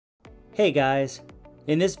Hey guys!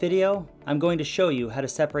 In this video, I'm going to show you how to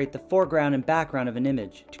separate the foreground and background of an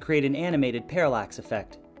image to create an animated parallax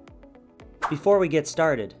effect. Before we get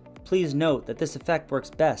started, please note that this effect works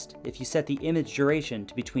best if you set the image duration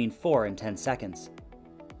to between 4 and 10 seconds.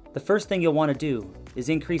 The first thing you'll want to do is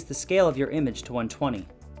increase the scale of your image to 120.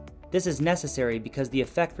 This is necessary because the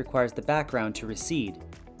effect requires the background to recede.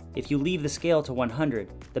 If you leave the scale to 100,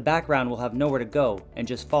 the background will have nowhere to go and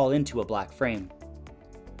just fall into a black frame.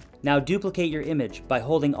 Now duplicate your image by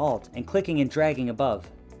holding Alt and clicking and dragging above.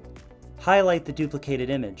 Highlight the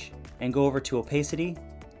duplicated image and go over to Opacity,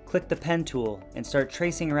 click the pen tool and start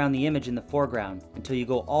tracing around the image in the foreground until you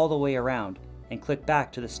go all the way around and click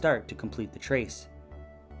back to the start to complete the trace.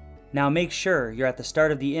 Now make sure you're at the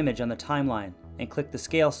start of the image on the timeline and click the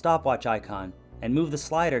scale stopwatch icon and move the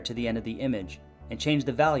slider to the end of the image and change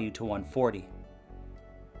the value to 140.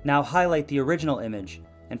 Now highlight the original image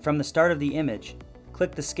and from the start of the image,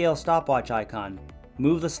 click the scale stopwatch icon,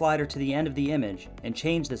 move the slider to the end of the image, and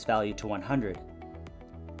change this value to 100.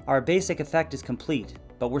 Our basic effect is complete,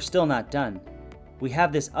 but we're still not done. We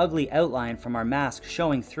have this ugly outline from our mask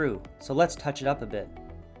showing through, so let's touch it up a bit.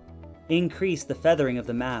 Increase the feathering of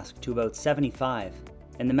the mask to about 75,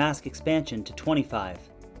 and the mask expansion to 25.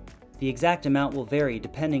 The exact amount will vary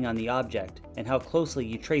depending on the object and how closely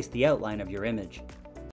you trace the outline of your image.